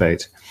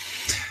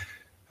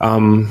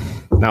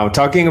 Now,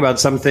 talking about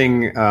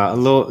something a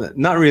little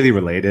not really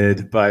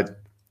related, but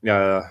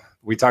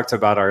we talked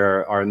about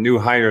our new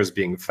hires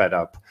being fed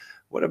up.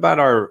 What about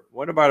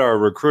our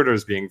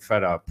recruiters being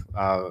fed up,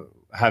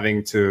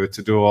 having to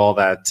do all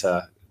that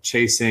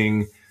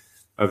chasing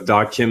of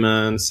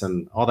documents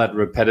and all that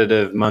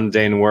repetitive,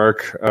 mundane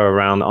work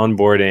around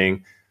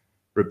onboarding,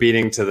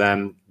 repeating to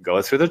them,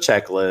 go through the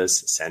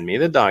checklist, send me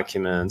the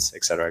documents,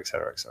 et cetera, et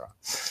cetera, et cetera.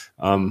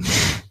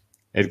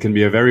 It can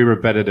be a very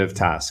repetitive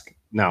task.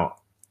 Now,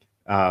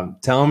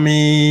 tell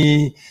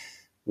me,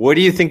 what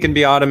do you think can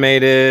be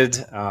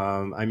automated?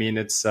 I mean,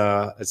 it's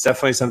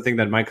definitely something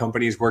that my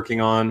company is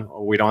working on.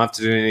 We don't have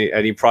to do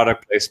any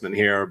product placement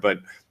here, but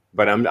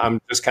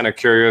I'm just kind of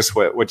curious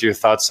what your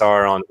thoughts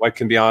are on what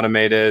can be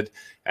automated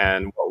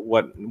and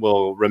what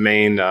will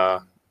remain,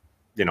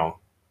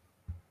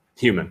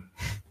 human.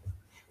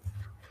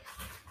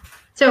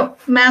 So,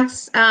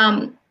 Max,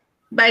 I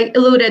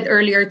alluded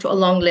earlier to a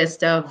long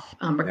list of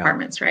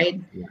requirements, right?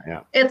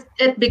 Yeah.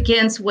 It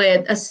begins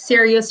with a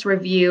serious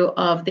review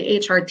of the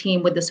HR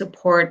team with the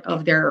support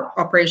of their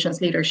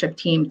operations leadership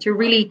team to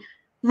really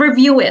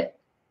review it.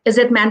 Is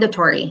it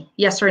mandatory?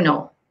 Yes or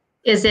no?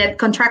 Is it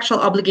contractual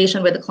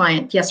obligation with the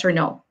client? Yes or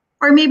no?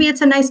 Or maybe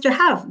it's a nice to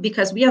have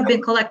because we have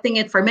been collecting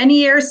it for many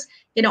years,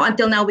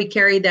 until now we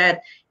carry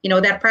that,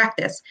 that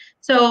practice.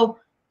 So,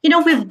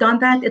 we've done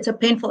that. It's a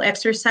painful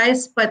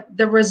exercise, but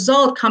the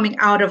result coming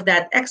out of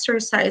that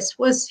exercise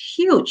was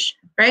huge,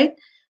 right?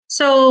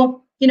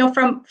 So,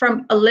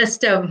 from a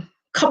list of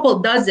couple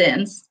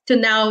dozens to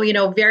now,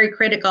 very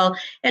critical.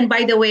 And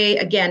by the way,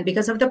 again,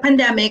 because of the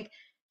pandemic,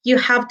 you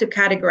have to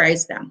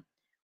categorize them.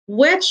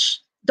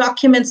 Which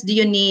documents do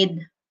you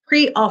need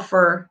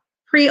pre-offer,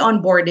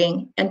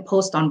 pre-onboarding, and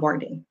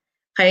post-onboarding?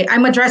 Okay,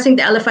 I'm addressing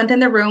the elephant in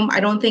the room.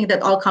 I don't think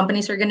that all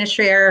companies are going to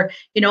share,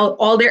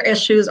 all their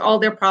issues, all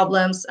their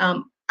problems.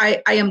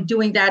 I am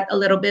doing that a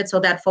little bit so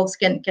that folks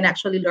can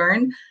actually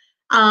learn.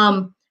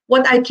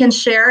 What I can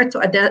share to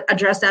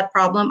address that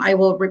problem, I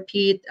will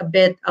repeat a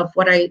bit of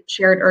what I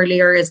shared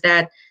earlier, is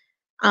that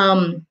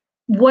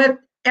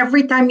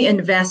every time you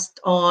invest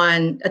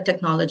on a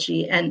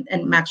technology, and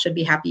Max should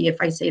be happy if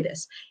I say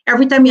this,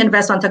 every time you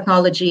invest on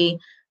technology,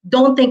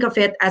 don't think of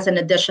it as an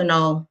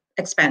additional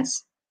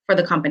expense for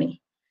the company.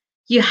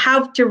 You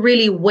have to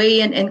really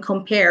weigh in and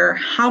compare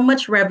how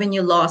much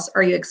revenue loss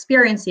are you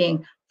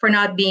experiencing for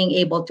not being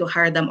able to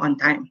hire them on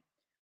time.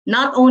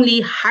 Not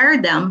only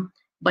hire them,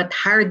 but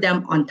hire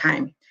them on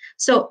time.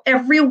 So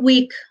every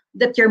week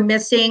that you're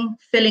missing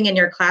filling in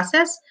your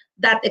classes,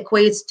 that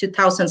equates to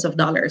thousands of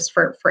dollars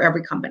for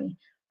every company,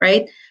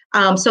 right?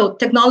 So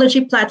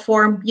technology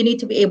platform, you need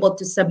to be able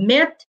to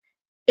submit,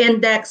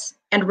 index,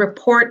 and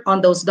report on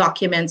those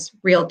documents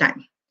real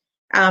time.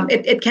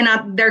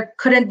 There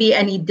couldn't be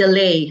any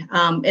delay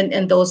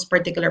in those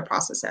particular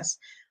processes.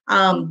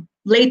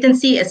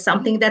 Latency is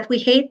something that we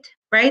hate,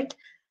 right?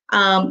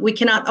 We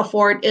cannot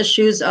afford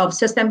issues of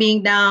system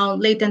being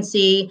down,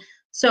 latency.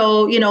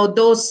 So,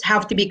 those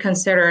have to be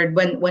considered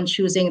when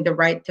choosing the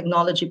right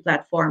technology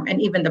platform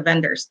and even the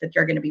vendors that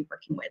you're going to be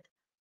working with.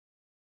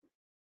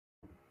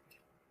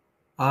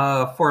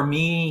 For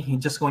me,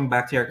 just going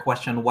back to your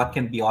question, what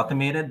can be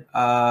automated?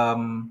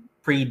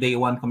 Pre-day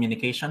one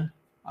communication.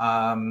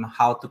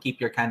 How to keep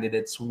your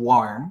candidates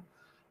warm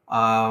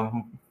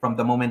from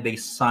the moment they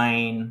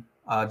sign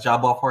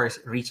job offers,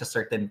 reach a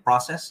certain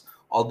process,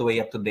 all the way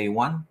up to day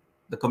one.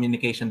 The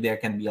communication there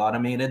can be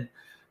automated.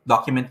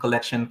 Document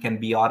collection can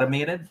be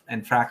automated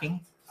and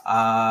tracking.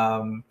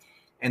 And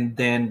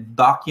then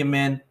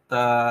document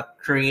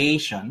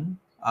creation,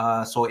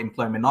 so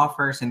employment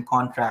offers and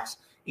contracts,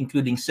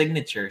 including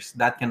signatures,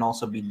 that can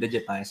also be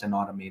digitized and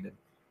automated.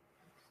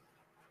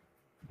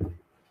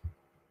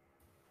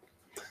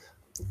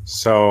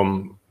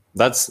 So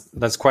that's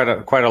quite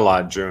a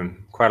lot,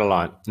 Jun. Quite a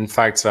lot. In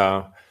fact,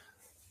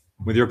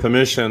 with your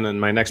permission, in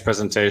my next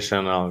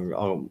presentation,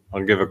 I'll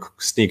give a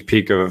sneak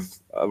peek of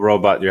a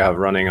robot you have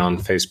running on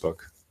Facebook.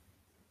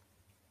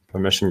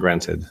 Permission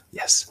granted.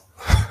 Yes.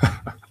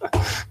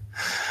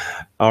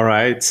 All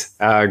right.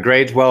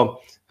 Great.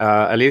 Well,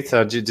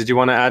 Alethea, did you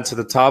want to add to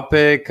the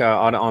topic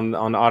on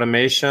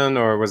automation,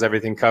 or was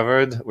everything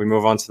covered? We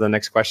move on to the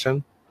next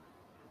question.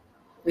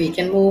 We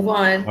can move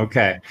on.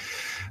 Okay.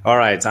 All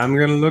right. I'm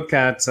going to look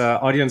at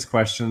audience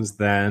questions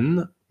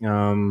then.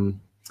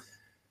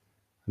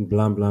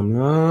 Blah, blah,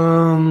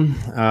 blah.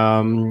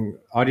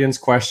 Audience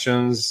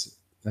questions.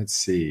 Let's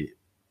see.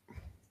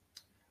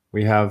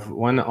 We have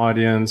one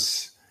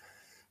audience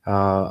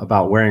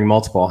about wearing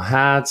multiple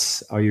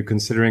hats. Are you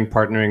considering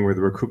partnering with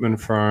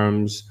recruitment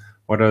firms?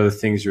 What are the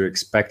things you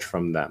expect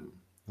from them?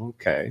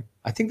 Okay.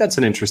 I think that's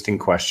an interesting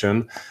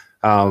question.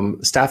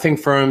 Staffing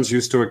firms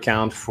used to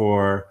account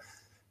for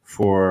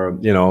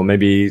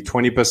maybe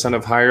 20%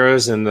 of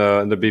hires in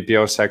the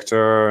BPO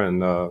sector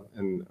and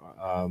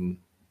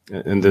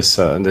in this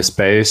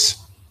space.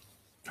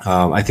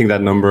 I think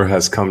that number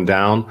has come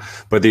down,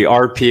 but the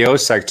RPO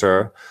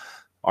sector,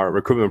 our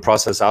recruitment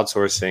process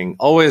outsourcing,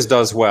 always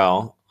does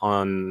well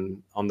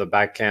on the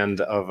back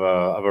end of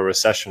a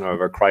recession or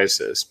of a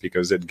crisis,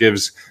 because it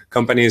gives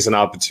companies an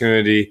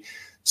opportunity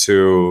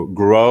to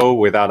grow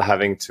without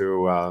having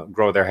to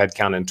grow their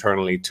headcount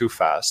internally too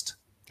fast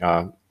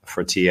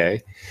for TA.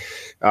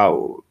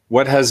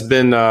 What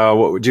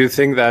do you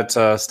think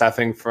that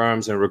staffing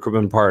firms and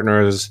recruitment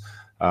partners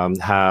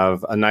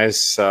have a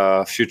nice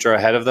future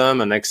ahead of them,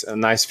 a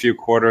nice few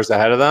quarters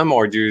ahead of them,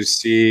 or do you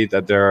see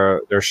that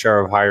their share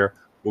of hire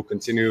will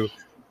continue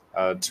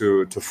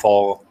to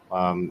fall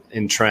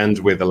in trend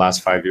with the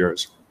last 5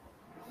 years?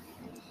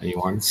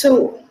 Anyone?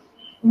 So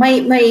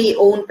my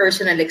own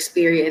personal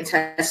experience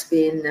has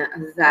been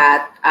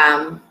that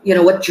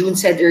what June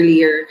said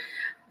earlier,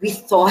 we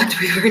thought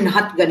we were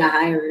not gonna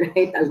hire,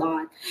 right, a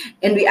lot,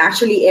 and we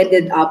actually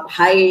ended up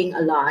hiring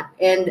a lot.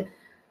 And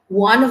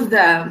one of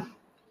the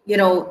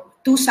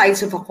two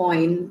sides of a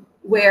coin,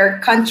 where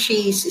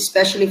countries,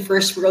 especially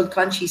first world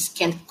countries,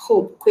 can't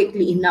cope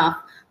quickly enough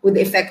with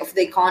the effect of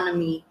the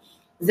economy,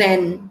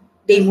 then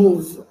they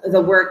move the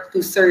work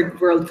to third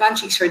world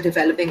countries or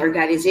developing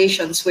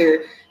organizations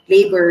where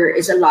labor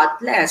is a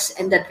lot less.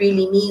 And that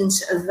really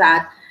means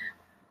that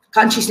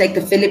countries like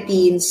the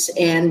Philippines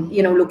and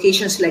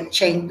locations like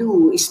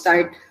Chengdu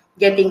start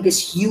getting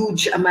this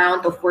huge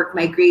amount of work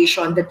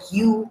migration that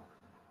you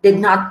did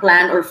not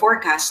plan or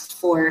forecast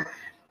for.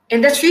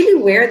 And that's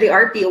really where the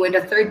RPO and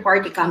the third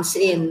party comes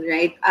in,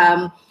 right?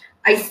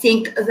 I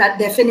think that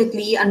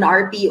definitely an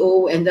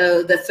RPO and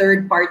the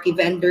third party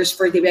vendors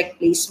for direct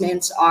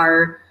placements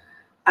are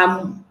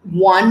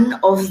one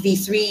of the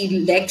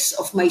three legs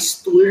of my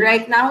stool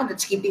right now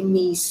that's keeping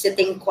me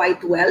sitting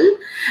quite well.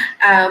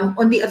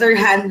 On the other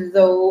hand,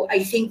 though,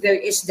 I think there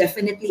is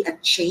definitely a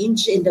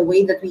change in the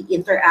way that we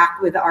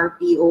interact with the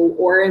RPO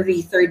or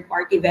the third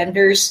party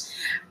vendors.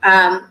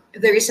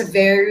 There is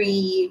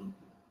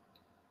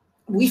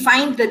we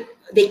find that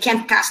they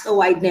can't cast a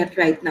wide net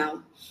right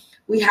now.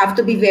 We have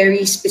to be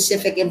very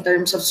specific in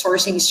terms of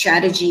sourcing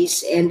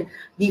strategies and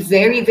be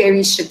very,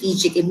 very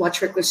strategic in what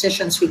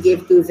requisitions we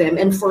give to them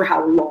and for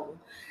how long.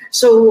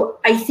 So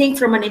I think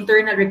from an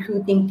internal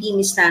recruiting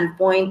team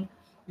standpoint,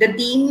 the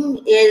team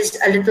is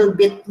a little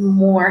bit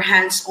more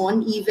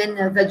hands-on. Even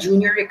the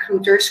junior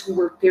recruiters who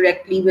work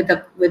directly with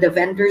the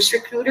vendors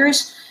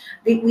recruiters,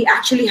 we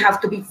actually have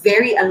to be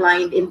very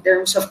aligned in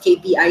terms of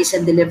KPIs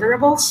and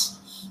deliverables,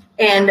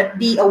 and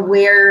be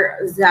aware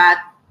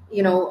that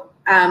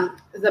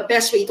the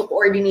best way to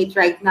coordinate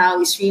right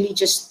now is really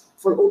just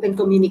for open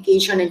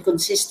communication and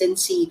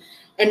consistency,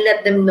 and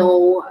let them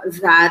know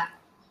that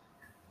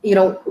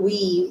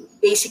we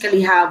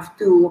basically have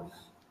to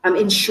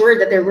ensure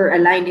that they were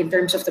aligned in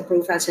terms of the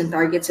profiles and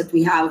targets that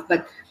we have.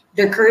 But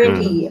they're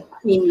currently,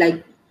 we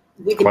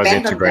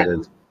depend on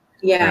them.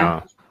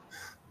 Yeah.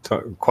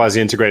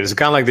 Quasi-integrated. It's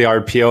kind of like the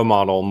RPO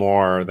model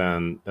more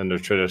than the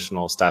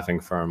traditional staffing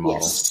firm model.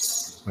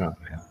 Yes. Yeah.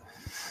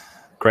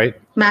 Great.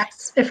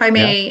 Max, if I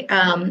may,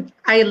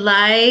 I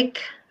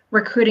like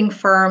recruiting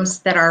firms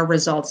that are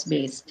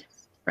results-based,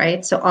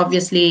 right? So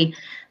obviously,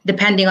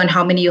 depending on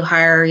how many you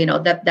hire,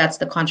 that's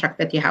the contract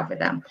that you have with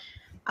them.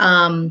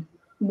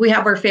 We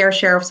have our fair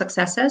share of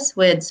successes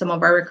with some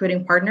of our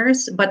recruiting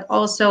partners, but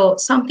also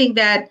something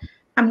that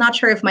I'm not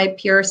sure if my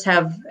peers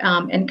have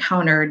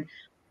encountered.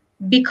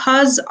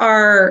 Because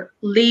our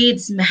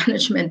leads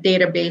management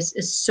database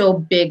is so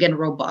big and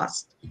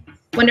robust,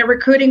 when a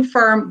recruiting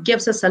firm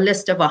gives us a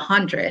list of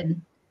 100,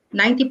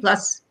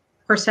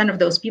 90+% of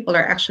those people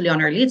are actually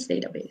on our leads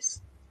database,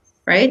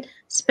 right?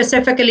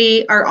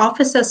 Specifically, our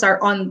offices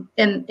are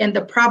in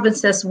the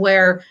provinces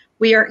where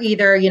we are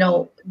either,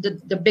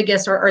 the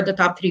biggest or the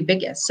top 3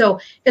 biggest. So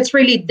it's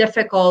really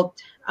difficult.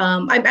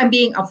 I'm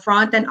being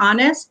upfront and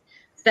honest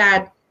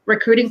that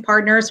recruiting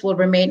partners will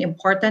remain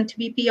important to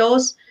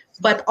BPOs,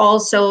 but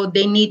also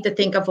they need to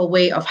think of a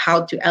way of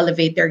how to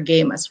elevate their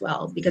game as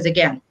well. Because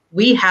again,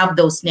 we have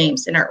those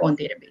names in our own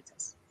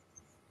databases.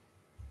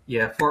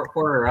 Yeah,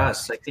 for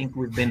us, I think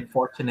we've been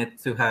fortunate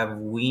to have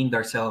weaned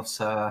ourselves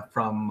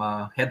from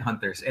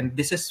headhunters. And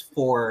this is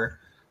for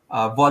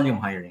volume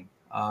hiring.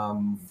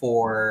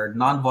 For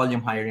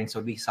non-volume hiring,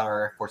 so these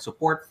are for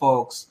support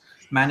folks,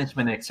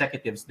 management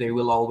executives, they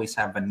will always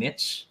have a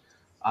niche.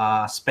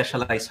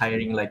 Specialized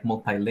hiring like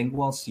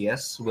multilinguals,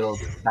 yes, will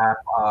tap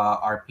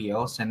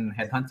RPOs and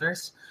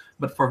headhunters.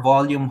 But for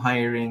volume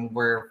hiring,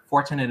 we're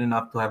fortunate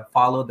enough to have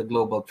followed the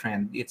global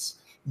trend. It's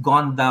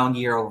gone down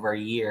year over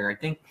year. I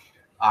think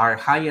our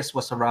highest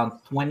was around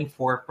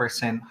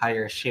 24%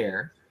 higher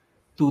share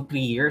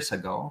 2-3 years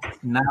ago.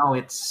 Now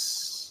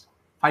it's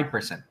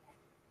 5%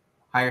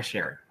 higher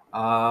share.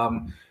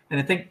 And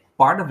I think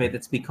part of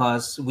it's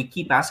because we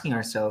keep asking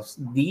ourselves,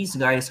 these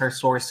guys are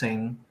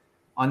sourcing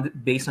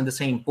based on the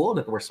same pool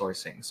that we're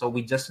sourcing. So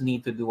we just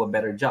need to do a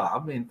better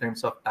job in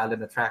terms of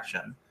talent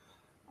attraction.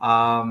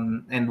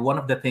 And one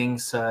of the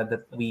things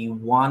that we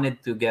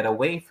wanted to get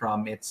away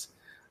from,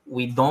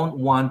 we don't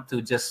want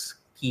to just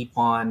keep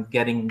on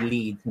getting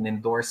leads and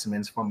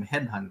endorsements from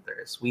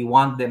headhunters. We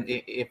want them,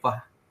 if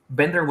a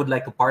vendor would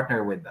like to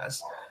partner with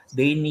us,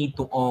 they need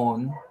to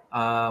own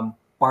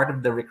part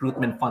of the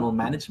recruitment funnel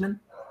management,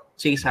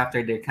 chase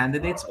after their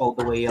candidates all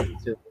the way up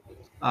to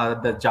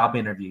the job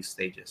interview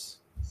stages.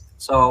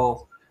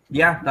 So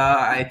yeah,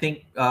 I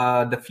think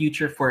the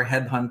future for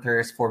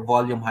headhunters, for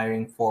volume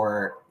hiring,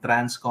 for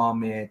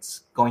Transcom,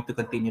 it's going to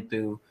continue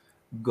to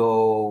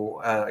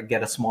go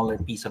get a smaller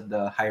piece of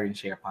the hiring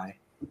share pie.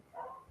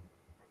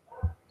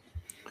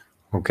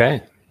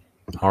 Okay.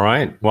 All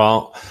right.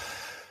 Well,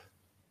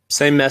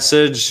 same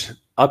message.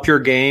 Up your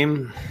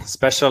game,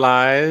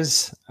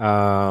 specialize,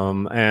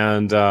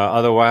 and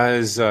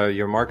otherwise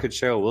your market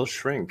share will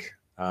shrink.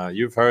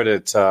 You've heard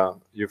it.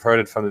 You've heard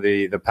it from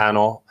the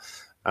panel.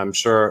 I'm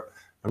sure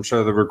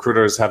the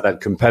recruiters have that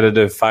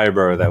competitive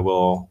fiber that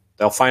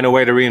they'll find a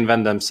way to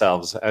reinvent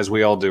themselves, as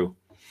we all do.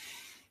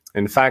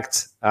 In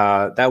fact,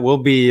 that will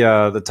be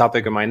the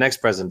topic of my next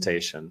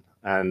presentation,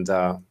 and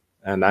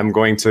I'm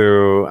going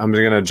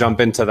to jump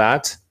into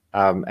that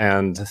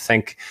and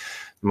thank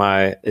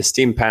my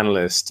esteemed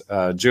panelists,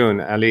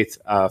 Jun,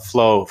 Alethea,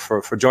 Flo,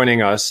 for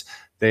joining us.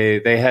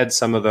 They head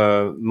some of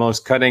the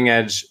most cutting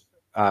edge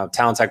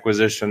talent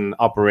acquisition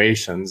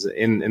operations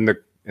in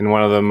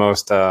one of the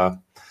most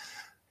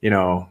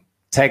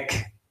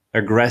tech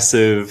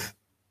aggressive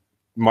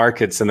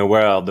markets in the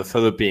world, the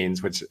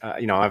Philippines, which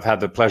I've had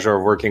the pleasure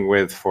of working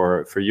with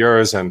for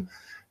years. And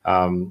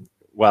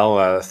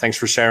thanks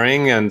for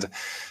sharing. And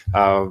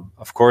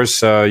of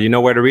course, you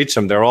know where to reach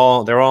them. They're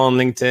all on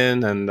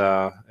LinkedIn. And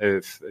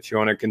if you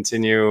want to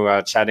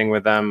continue chatting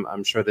with them,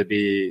 I'm sure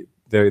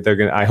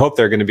I hope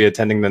they're going to be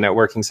attending the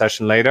networking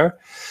session later.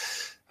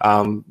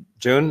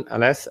 Jun,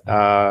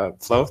 Alethea,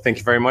 Flo, thank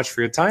you very much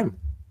for your time.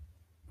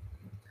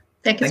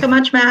 Thank you so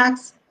much,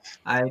 Max.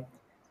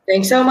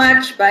 Thanks so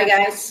much. Bye,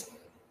 guys.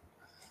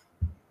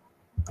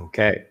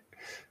 Okay.